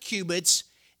 5 cubits,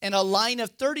 and a line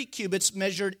of 30 cubits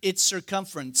measured its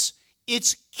circumference.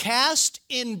 It's cast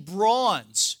in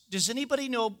bronze. Does anybody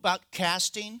know about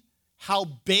casting? How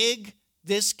big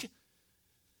this...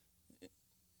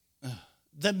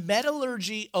 The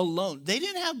metallurgy alone, they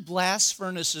didn't have blast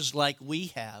furnaces like we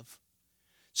have.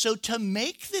 So to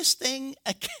make this thing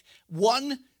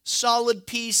one solid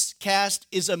piece cast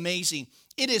is amazing.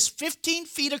 It is 15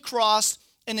 feet across,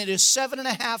 and it is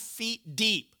 7.5 feet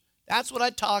deep. That's what I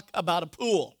talk about a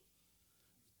pool.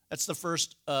 That's the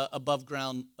first above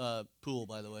ground pool,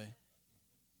 by the way.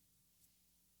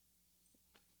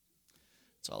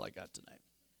 That's all I got tonight.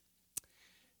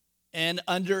 And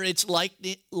under its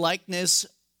likeness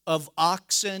of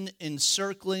oxen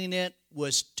encircling it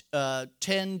was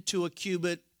 10 to a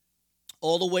cubit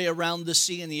all the way around the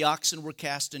sea, and the oxen were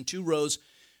cast in 2 rows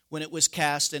when it was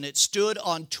cast, and it stood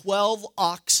on 12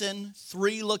 oxen,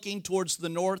 3 looking towards the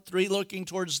north, 3 looking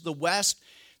towards the west,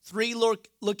 3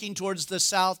 looking towards the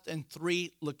south, and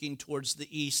 3 looking towards the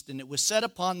east. And it was set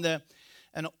upon them,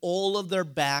 and all of their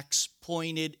backs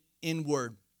pointed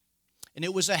inward. And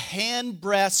it was a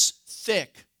handbreadth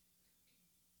thick.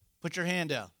 Put your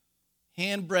hand out.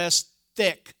 Handbreadth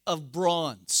thick of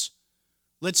bronze.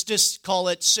 Let's just call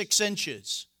it 6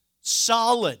 inches.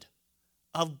 Solid.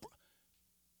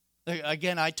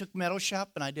 Again, I took metal shop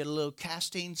and I did a little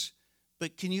castings.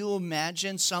 But can you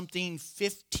imagine something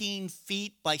 15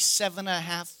 feet by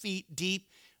 7.5 feet deep?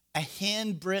 A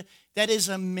handbreadth. That is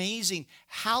amazing.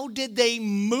 How did they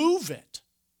move it?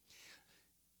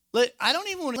 I don't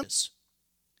even want to.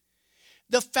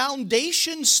 The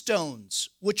foundation stones,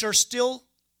 which are still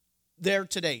there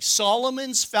today,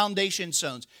 Solomon's foundation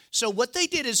stones. So what they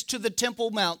did is to the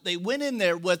Temple Mount, they went in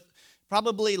there with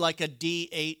probably like a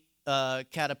D8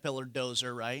 Caterpillar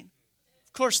dozer, right?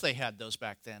 Of course they had those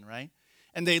back then, right?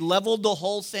 And they leveled the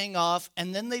whole thing off,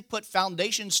 and then they put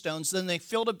foundation stones, then they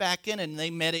filled it back in, and they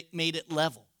made it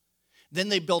level. Then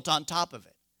they built on top of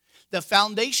it. The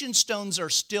foundation stones are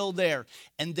still there.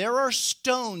 And there are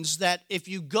stones that if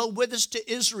you go with us to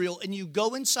Israel and you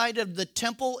go inside of the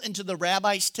temple into the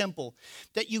rabbi's temple,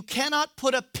 that you cannot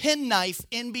put a penknife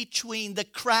in between the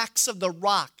cracks of the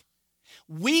rock.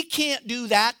 We can't do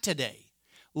that today.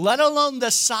 Let alone the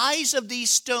size of these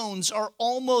stones are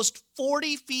almost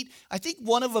 40 feet. I think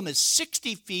one of them is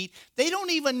 60 feet. They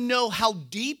don't even know how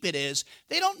deep it is.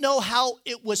 They don't know how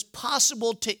it was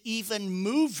possible to even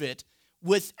move it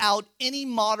without any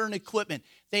modern equipment.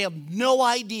 They have no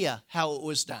idea how it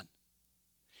was done.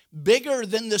 Bigger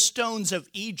than the stones of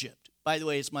Egypt. By the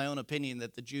way, it's my own opinion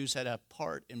that the Jews had a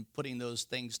part in putting those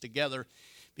things together,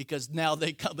 because now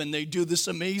they come and they do this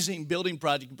amazing building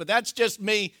project. But that's just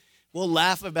me. We'll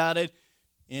laugh about it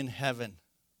in heaven.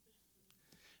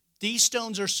 These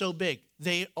stones are so big.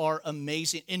 They are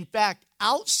amazing. In fact,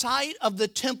 outside of the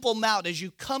Temple Mount, as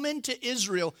you come into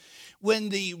Israel, when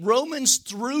the Romans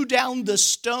threw down the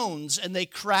stones and they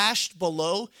crashed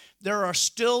below, there are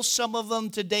still some of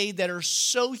them today that are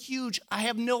so huge, I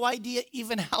have no idea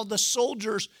even how the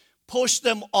soldiers pushed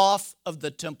them off of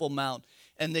the Temple Mount.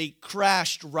 And they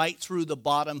crashed right through the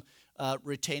bottom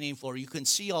retaining floor. You can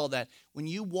see all that. When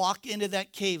you walk into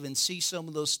that cave and see some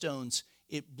of those stones,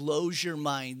 it blows your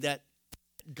mind that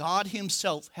God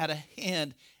himself had a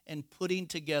hand in putting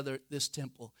together this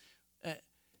temple.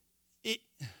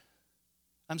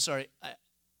 I'm sorry,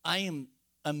 I am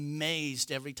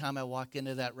amazed every time I walk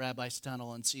into that rabbi's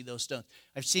tunnel and see those stones.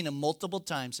 I've seen them multiple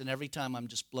times, and every time I'm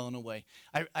just blown away.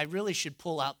 I really should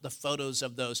pull out the photos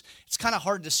of those. It's kind of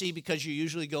hard to see because you're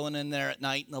usually going in there at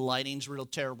night, and the lighting's real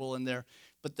terrible in there.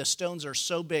 But the stones are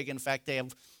so big. In fact, they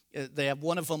have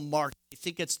one of them marked. I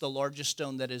think it's the largest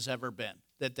stone that has ever been,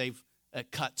 that they've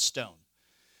cut stone.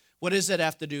 What does that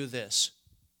have to do with this?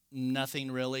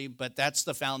 Nothing really, but that's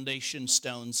the foundation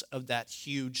stones of that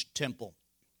huge temple.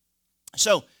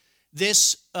 So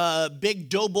this big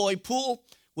doughboy pool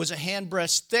was a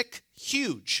handbreadth thick,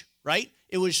 huge, right?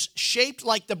 It was shaped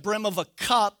like the brim of a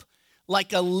cup,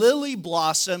 like a lily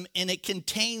blossom, and it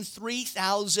contained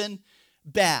 3,000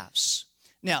 baths.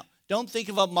 Now, don't think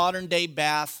of a modern day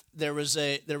bath. There was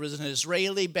an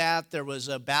Israeli bath. There was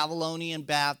a Babylonian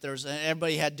bath.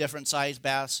 Everybody had different size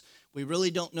baths. We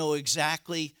really don't know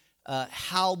exactly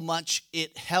how much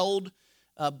it held,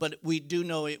 but we do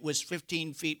know it was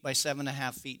 15 feet by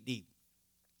 7.5 feet deep.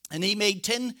 And he made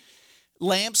 10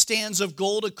 lampstands of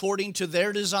gold according to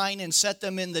their design and set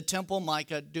them in the temple.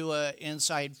 Micah, do an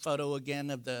inside photo again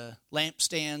of the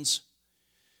lampstands.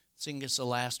 I think it's the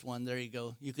last one. There you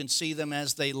go. You can see them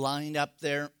as they lined up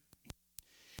there.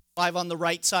 5 on the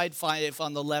right side, 5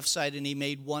 on the left side, and he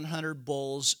made 100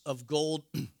 bowls of gold.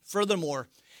 Furthermore,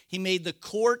 he made the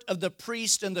court of the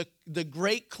priest and the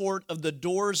great court of the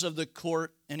doors of the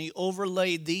court, and he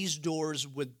overlaid these doors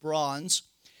with bronze.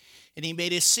 And he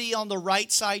made a sea on the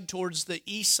right side towards the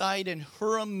east side, and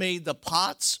Huram made the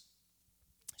pots,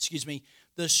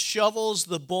 the shovels,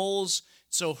 the bowls.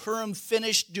 So Huram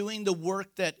finished doing the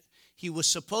work that he was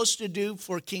supposed to do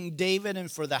for King David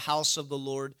and for the house of the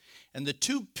Lord. And the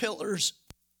 2 pillars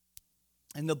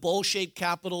and the bowl-shaped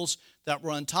capitals that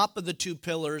were on top of the two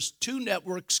pillars, two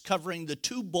networks covering the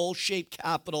two bowl-shaped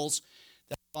capitals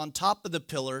that were on top of the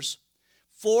pillars,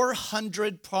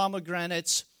 400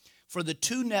 pomegranates for the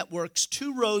two networks,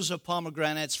 2 rows of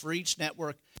pomegranates for each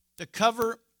network to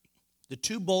cover the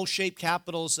two bowl-shaped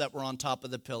capitals that were on top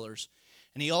of the pillars.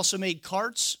 And he also made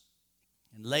carts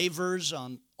and lavers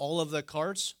on all of the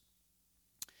carts,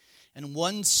 and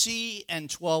 1 sea and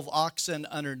 12 oxen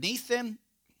underneath them,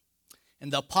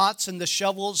 and the pots and the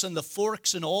shovels and the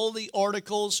forks and all the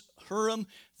articles Huram,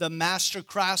 the master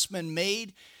craftsman,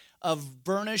 made of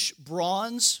burnished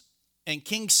bronze, and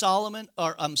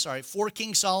for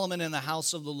King Solomon in the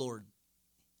house of the Lord.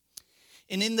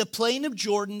 And in the plain of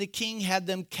Jordan, the king had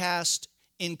them cast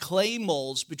in clay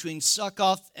molds between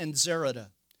Succoth and Zereda.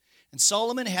 And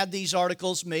Solomon had these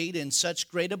articles made in such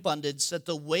great abundance that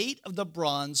the weight of the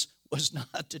bronze was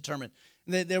not determined.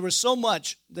 There was so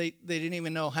much, they didn't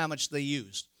even know how much they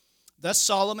used. Thus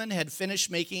Solomon had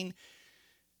finished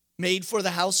made for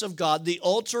the house of God the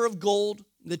altar of gold,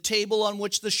 the table on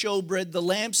which the showbread, the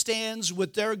lampstands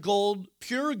with their gold,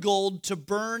 pure gold, to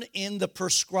burn in the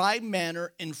prescribed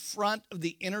manner in front of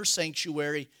the inner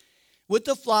sanctuary, with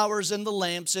the flowers and the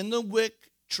lamps and the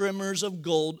wick trimmers of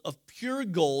gold, of pure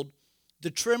gold, the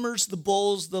trimmers, the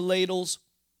bowls, the ladles,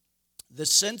 the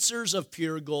censers of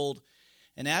pure gold.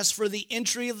 And as for the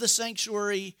entry of the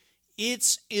sanctuary,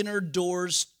 its inner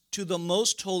doors to the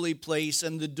most holy place,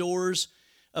 and the doors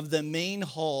of the main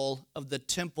hall of the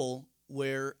temple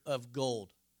were of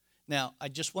gold. Now, I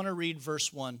just want to read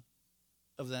verse 1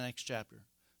 of the next chapter.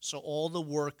 So all the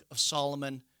work of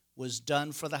Solomon was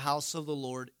done for the house of the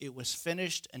Lord. It was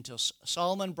finished until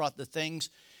Solomon brought the things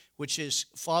which his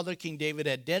father King David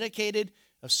had dedicated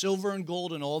of silver and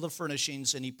gold and all the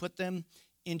furnishings, and he put them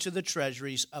into the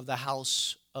treasuries of the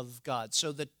house of God.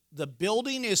 So the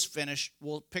building is finished.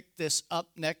 We'll pick this up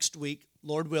next week,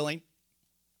 Lord willing.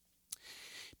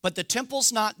 But the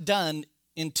temple's not done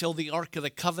until the Ark of the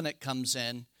Covenant comes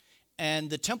in. And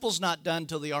the temple's not done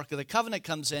until the Ark of the Covenant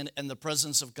comes in and the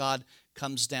presence of God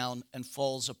comes down and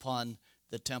falls upon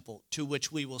the temple, to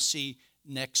which we will see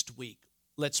next week.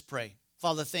 Let's pray.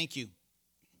 Father, thank you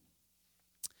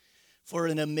for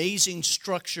an amazing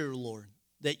structure, Lord,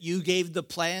 that you gave the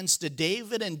plans to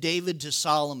David and David to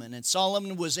Solomon. And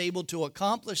Solomon was able to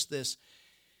accomplish this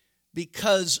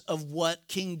because of what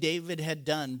King David had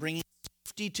done, bringing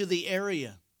safety to the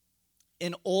area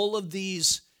and all of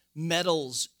these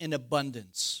metals in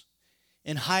abundance.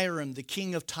 And Hiram, the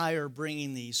king of Tyre,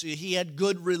 bringing these. He had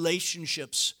good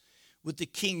relationships with the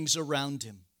kings around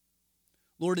him.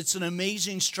 Lord, it's an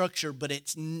amazing structure, but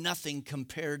it's nothing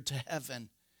compared to heaven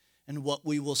and what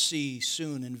we will see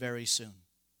soon and very soon.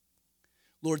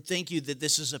 Lord, thank you that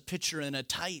this is a picture and a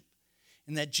type,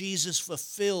 and that Jesus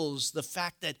fulfills the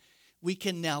fact that we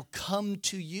can now come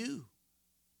to you.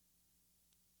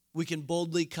 We can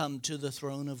boldly come to the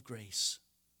throne of grace.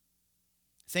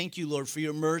 Thank you, Lord, for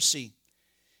your mercy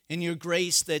and your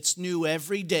grace that's new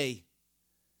every day.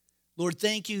 Lord,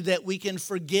 thank you that we can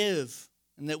forgive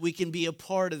and that we can be a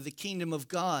part of the kingdom of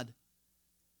God.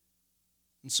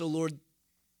 And so, Lord,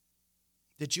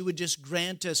 that you would just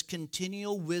grant us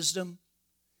continual wisdom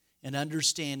and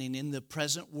understanding in the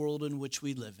present world in which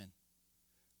we live in.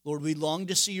 Lord, we long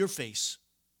to see your face,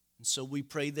 and so we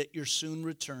pray that your soon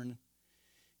return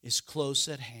is close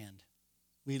at hand.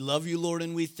 We love you, Lord,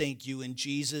 and we thank you in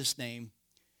Jesus' name.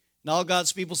 And all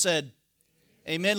God's people said, amen.